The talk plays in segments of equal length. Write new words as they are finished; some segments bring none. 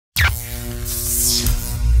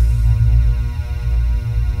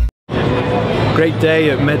Great day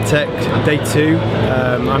at Medtec, day 2.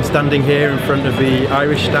 I'm standing here in front of the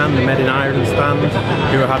Irish stand, the Made in Ireland stand,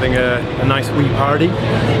 who are having a nice wee party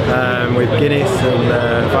with Guinness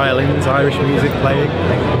and violins, Irish music playing.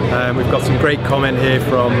 We've got some great comment here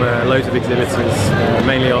from loads of exhibitors,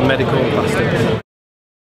 mainly on medical and plastics.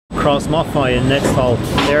 KraussMaffei and Netstal,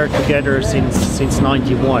 they're together since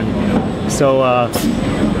 '91. So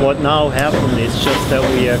what now happened is just that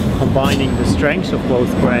we are combining the strengths of both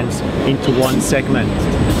brands into one segment.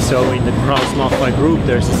 So in the KraussMaffei group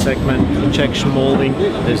there's a segment injection molding,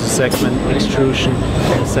 there's a segment extrusion,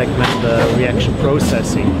 and a segment reaction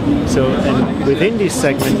processing. So and within this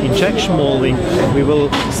segment injection molding we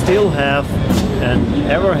will still have and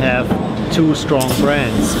ever have two strong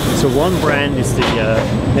brands. So one brand is the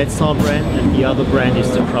Netstal brand and the other brand is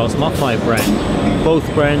the KraussMaffei brand.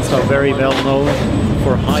 Both brands are very well known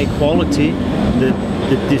for high quality.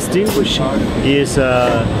 The distinguishing is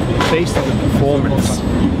based on the performance.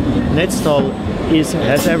 Netstal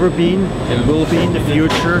has ever been and will be in the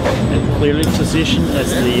future and clearly positioned as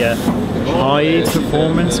the high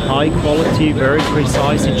performance, high quality, very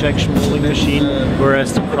precise injection molding machine,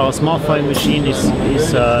 whereas the KraussMaffei machine is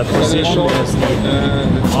positioned as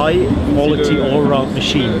the high quality all-round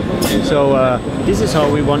machine. So this is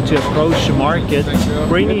how we want to approach the market,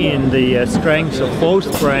 bringing in the strengths of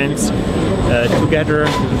both brands together,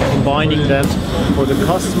 combining them for the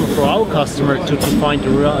customer, for our customer to find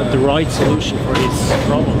the right solution for his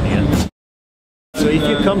problem here. So if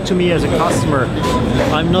you come to me as a customer,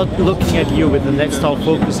 I'm not looking at you with the Netstal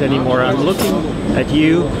focus anymore. I'm looking at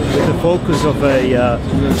you with the focus of a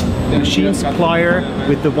machine supplier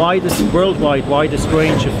with the worldwide widest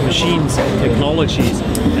range of machines and technologies.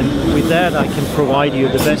 And with that I can provide you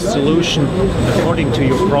the best solution according to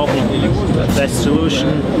your problem. The best solution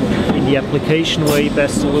in the application way,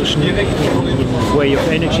 best solution in the way of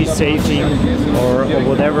energy saving or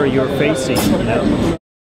whatever you're facing. You know.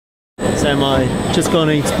 So I'm just going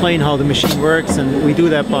to explain how the machine works, and we do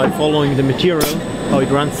that by following the material, how it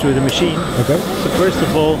runs through the machine. Okay. So first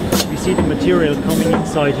of all, we see the material coming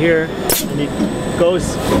inside here, and it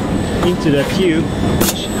goes into the tube.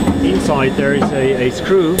 Inside there is a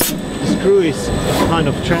screw. The screw is kind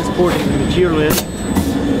of transporting the material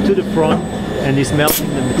to the front and is melting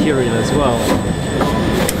the material as well.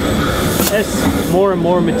 As more and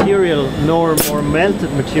more material, more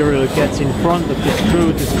melted material gets in front of the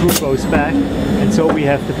screw goes back, and so we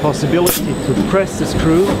have the possibility to press the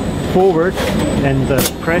screw forward and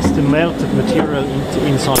press the melted material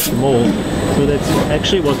inside the mold. So that's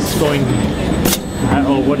actually what's going,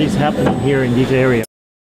 or what is happening here in this area.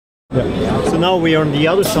 Yeah. So now we are on the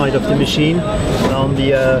other side of the machine, on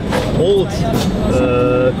the mold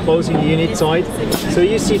closing unit side. So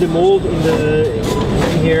you see the mold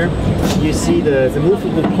in here. You see the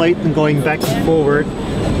movable plate going back and forward,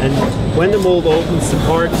 and when the mold opens, the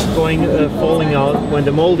parts falling out. When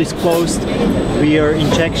the mold is closed, we are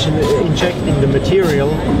injecting the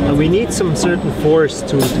material, and we need some certain force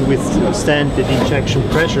to withstand the injection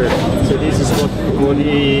pressure. So this is what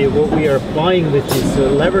we are applying with this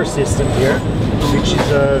lever system here, which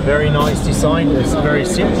is a very nice design. It's a very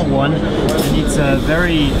simple one, and it's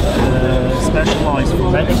very specialized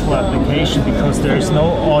for medical application because there is no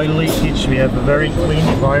oil leakage. We have a very clean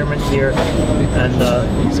environment here,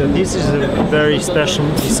 and so this is a very special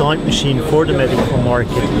design machine for the medical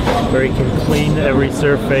market, where you can clean every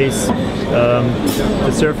surface.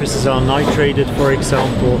 The surfaces are nitrated, for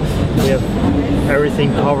example. We have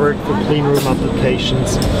everything covered for clean room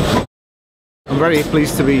applications. I'm very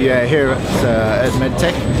pleased to be here at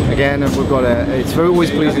Medtec again, and we've got it's always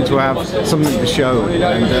pleasing to have something to show,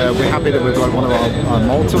 and we're happy that we've got one of our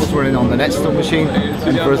mold tools running on the Netstal machine,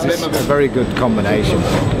 and for us it's a very good combination.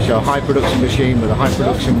 Show a high production machine with a high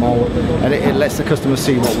production mold, and it lets the customer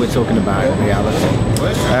see what we're talking about in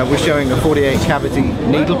reality. We're showing a 48 cavity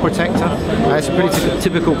needle protector. It's a pretty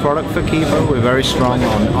typical product for Qebo. We're very strong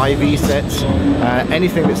on IV sets,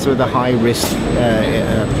 anything that's with a high risk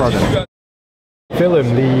product.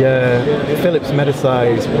 Willem, the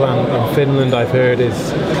Phillips-Medisize plant in Finland, I've heard,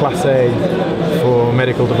 is Class A for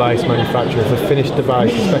medical device manufacturers, a finished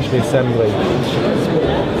device, especially assembly.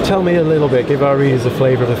 Tell me a little bit, give our readers a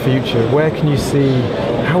flavour of the future. Where can you see,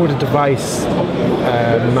 how would a device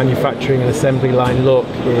manufacturing and assembly line look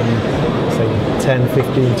in, say, 10,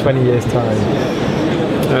 15, 20 years' time?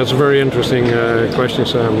 That's a very interesting question,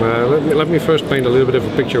 Sam. Let me first paint a little bit of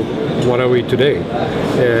a picture of what are we today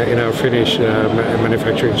in our Finnish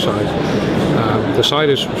manufacturing site. The site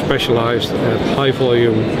is specialized at high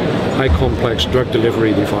volume, high complex drug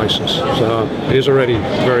delivery devices. So it is already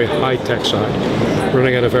a very high tech site,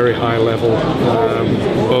 running at a very high level,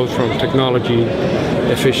 both from technology,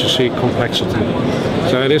 efficiency, complexity.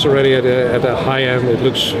 So it is already at a high end. It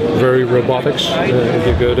looks very robotics if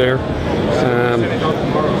you go there.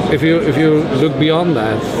 If you look beyond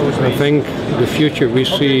that, I think the future we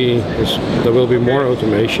see is there will be more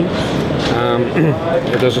automation.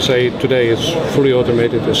 It doesn't say today it's fully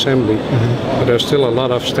automated assembly, but there's still a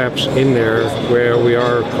lot of steps in there where we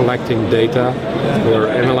are collecting data, we are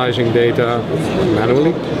analyzing data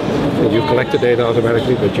manually. And you collect the data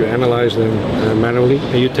automatically, but you analyze them manually,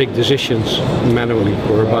 and you take decisions manually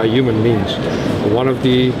or by human means. One of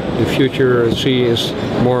the future I see is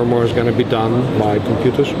more and more is going to be done by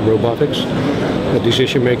computers, robotics,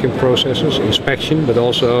 decision-making processes, inspection, but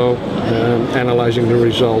also analyzing the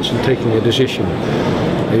results and taking a decision.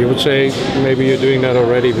 And you would say maybe you're doing that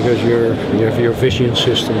already because you have your vision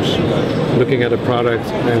systems, looking at a product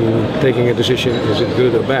and taking a decision, is it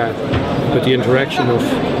good or bad? But the interaction of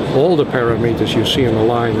all the parameters you see on the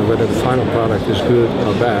line and whether the final product is good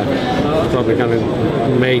or bad is probably going to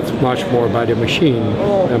be made much more by the machine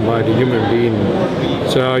than by the human being.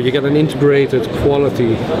 So you get an integrated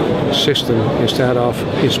quality system instead of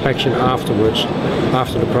inspection afterwards,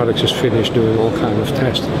 after the product is finished doing all kind of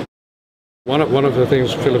testing. One of the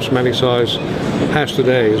things Phillips-Medisize has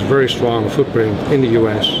today is very strong footprint in the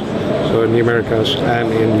US, so in the Americas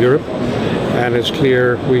and in Europe. And it's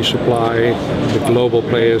clear we supply the global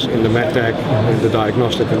players in the Medtec, in the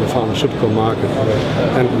diagnostic and the pharmaceutical market.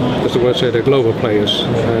 And as the word said, they're global players.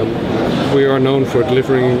 We are known for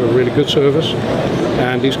delivering a really good service.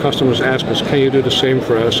 And these customers ask us, can you do the same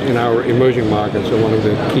for us in our emerging markets? And one of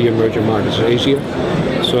the key emerging markets is Asia.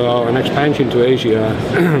 So an expansion to Asia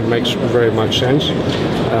makes very much sense.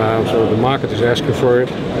 So the market is asking for it.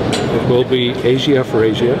 It will be Asia for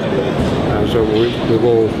Asia. So we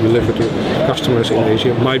will deliver to customers in Asia.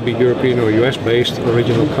 It might be European or US based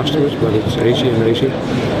original customers, but it's Asia in Asia.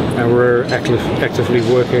 And we're actively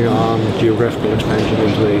working on geographical expansion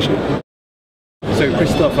into Asia. So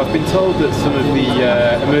Christoph, I've been told that some of the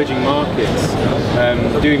emerging markets,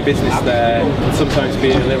 doing business there can sometimes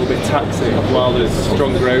be a little bit taxing while there's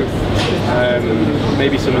strong growth.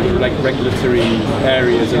 Maybe some of the regulatory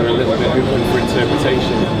areas are a little bit open for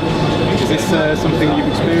interpretation. Is this something you've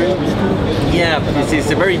experienced? Yeah, this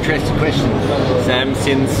is a very interesting question, Sam,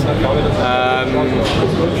 since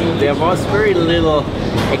there was very little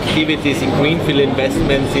activities in greenfield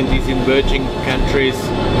investments in these emerging countries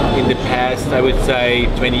in the past, I would say,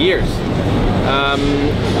 20 years.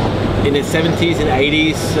 In the 70s and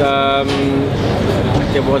 80s,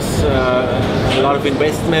 there was a lot of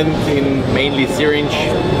investment in mainly syringe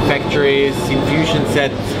factories, infusion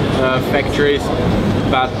set factories,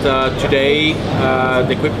 but today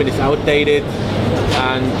the equipment is outdated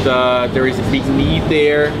and there is a big need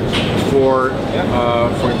there for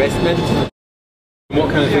investment. What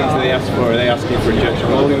kind of things do they ask for? Are they asking for injection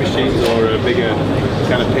molding machines or a bigger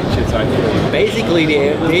kind of picture type thing? Basically,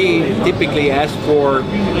 they typically ask for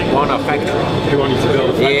one factory. They want you to build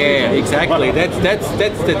a factory? Yeah, exactly.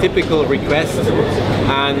 That's the typical request.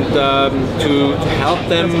 And to help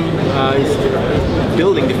them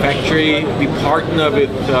building the factory, we partner with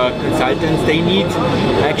consultants. They need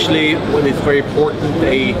actually, what is very important,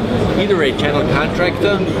 either a general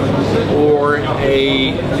contractor or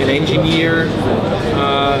an engineer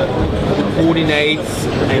coordinates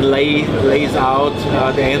and lays out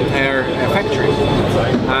the entire factory.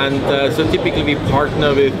 And so typically we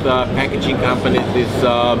partner with packaging companies, with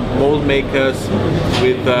mold makers,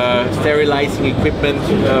 with sterilizing equipment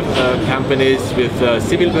companies, with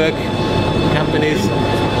civil work companies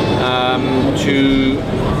to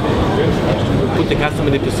put the customer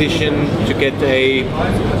in the position to get a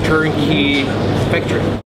turnkey factory.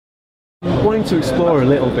 I'm wanting to explore a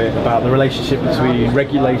little bit about the relationship between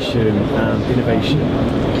regulation and innovation.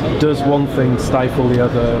 Does one thing stifle the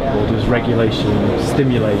other, or does regulation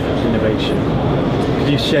stimulate innovation?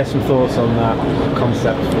 Could you share some thoughts on that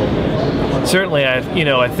concept for me? Certainly,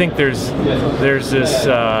 I think there's this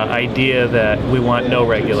idea that we want no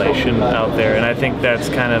regulation out there, and I think that's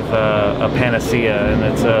kind of a panacea, and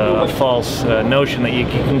it's a false notion that you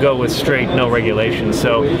can go with straight no regulation.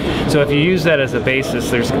 So if you use that as a basis,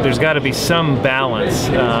 there's got to be some balance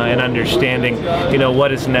in understanding,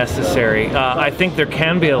 what is necessary. I think there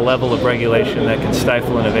can be a level of regulation that can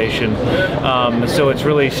stifle innovation. So it's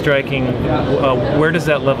really striking where does does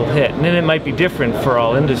that level hit? And then it might be different for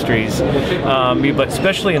all industries, but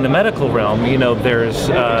especially in the medical realm, you know, there's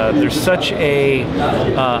such a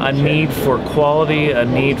need for quality, a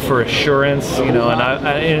need for assurance, you know,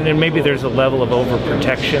 and maybe there's a level of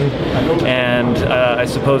overprotection, and I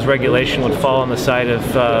suppose regulation would fall on the side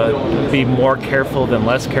of be more careful than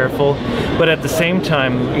less careful. But at the same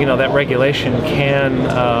time, you know, that regulation can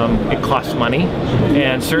it costs money,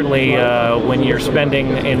 and certainly when you're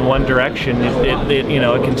spending in one direction, it you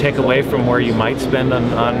know, it can take away from where you might spend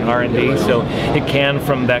on R&D. So it can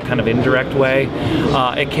from that kind of indirect way.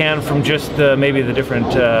 It can from just maybe the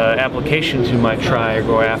different applications you might try or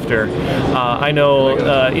go after. I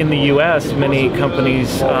know in the U.S. many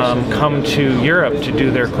companies come to Europe to do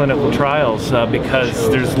their clinical trials because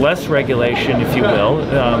there's less regulation, if you will,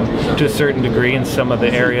 to a certain degree in some of the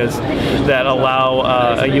areas that allow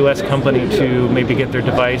a U.S. company to maybe get their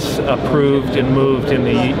device approved and moved in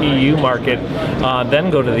the EU market, then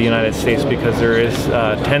go to the United States, because there is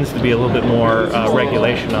tends to be a little bit more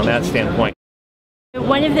regulation on that standpoint.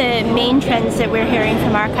 One of the main trends that we're hearing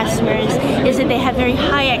from our customers is that they have very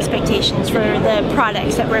high expectations for the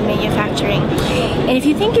products that we're manufacturing. And if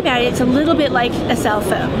you think about it, it's a little bit like a cell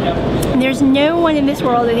phone. There's no one in this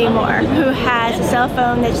world anymore who has a cell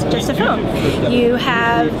phone that's just a phone. You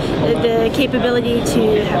have the capability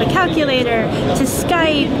to have a calculator, to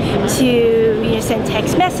Skype, to send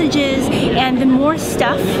text messages, and the more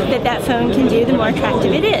stuff that that phone can do, the more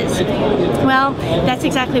attractive it is. Well, that's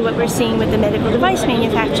exactly what we're seeing with the medical device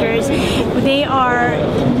manufacturers. They are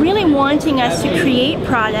really wanting us to create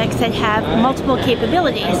products that have multiple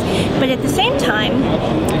capabilities, but at the same time,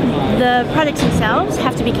 the products themselves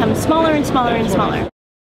have to become smaller and smaller and smaller.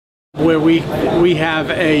 Where we have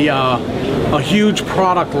a huge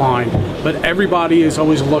product line, but everybody is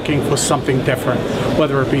always looking for something different,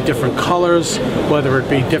 whether it be different colors, whether it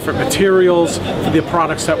be different materials for the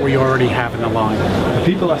products that we already have in the line. Are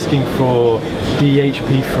people asking for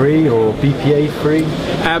DHP free or BPA free?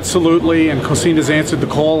 Absolutely, and Qosina's answered the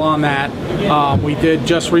call on that. We did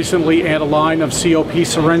just recently add a line of COP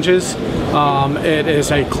syringes. It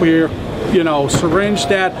is a clear syringe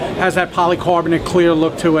that has that polycarbonate clear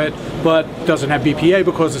look to it, but doesn't have BPA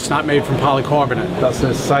because it's not made from polycarbonate. That's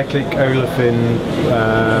a cyclic olefin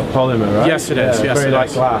polymer, right? Yes, it is. Yeah, yes, very light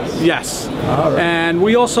glass. Yes. Right. And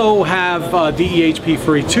we also have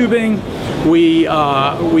DEHP-free tubing. We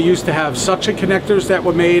used to have suction connectors that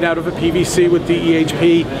were made out of a PVC with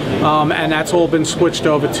DEHP, and that's all been switched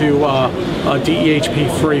over to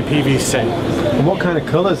DEHP-free PVC. And what kind of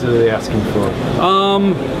colors are they asking for?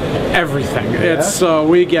 Everything. Yeah. It's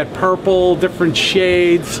we get purple, different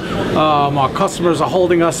shades. Our customers are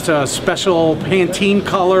holding us to special Pantene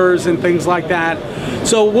colors and things like that.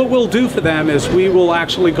 So what we'll do for them is we will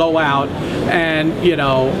actually go out and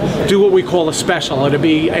do what we call a special. It'll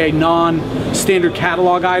be a non-standard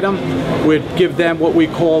catalog item. We'd give them what we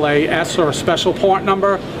call a S or a special part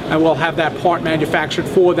number, and we'll have that part manufactured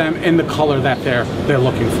for them in the color that they're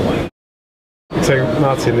looking for. So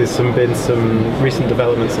Martin, there's been some recent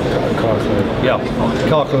developments at Carclo. Yeah,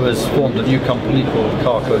 Carclo has formed a new company called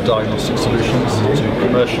Carclo Diagnostic Solutions to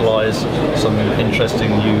commercialise some interesting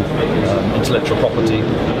new intellectual property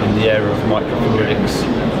in the area of microfluidics,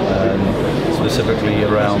 specifically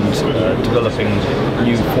around developing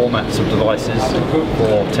new formats of devices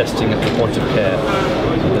for testing at the point of care.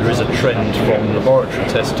 There is a trend from laboratory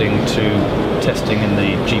testing to testing in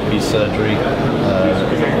the GP surgery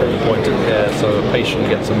at the point of care, so a patient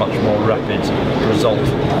gets a much more rapid result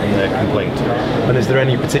in their complaint. And is there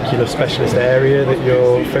any particular specialist area that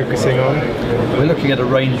you're focusing on? We're looking at a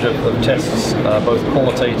range of tests, both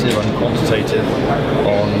qualitative and quantitative,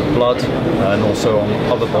 on blood and also on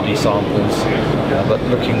other body samples, but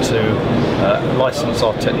looking to license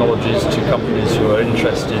our technologies to companies who are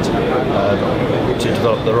interested to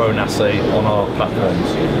develop their own assay on our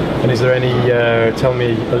platforms. And is there any, tell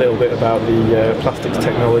me a little bit about the plastics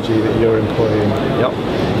technology that you're employing? Yep.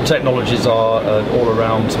 The technologies are all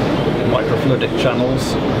around microfluidic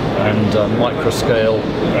channels and microscale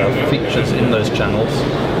features in those channels.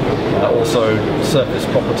 Also surface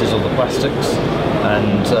properties of the plastics,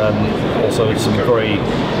 and also some very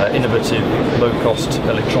innovative low-cost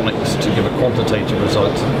electronics to give a quantitative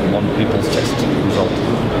result on people's test result.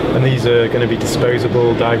 And these are going to be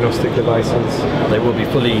disposable diagnostic devices? They will be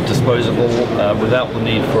fully disposable without the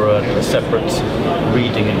need for a separate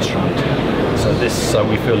reading instrument. So this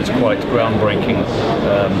we feel is quite groundbreaking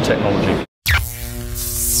technology.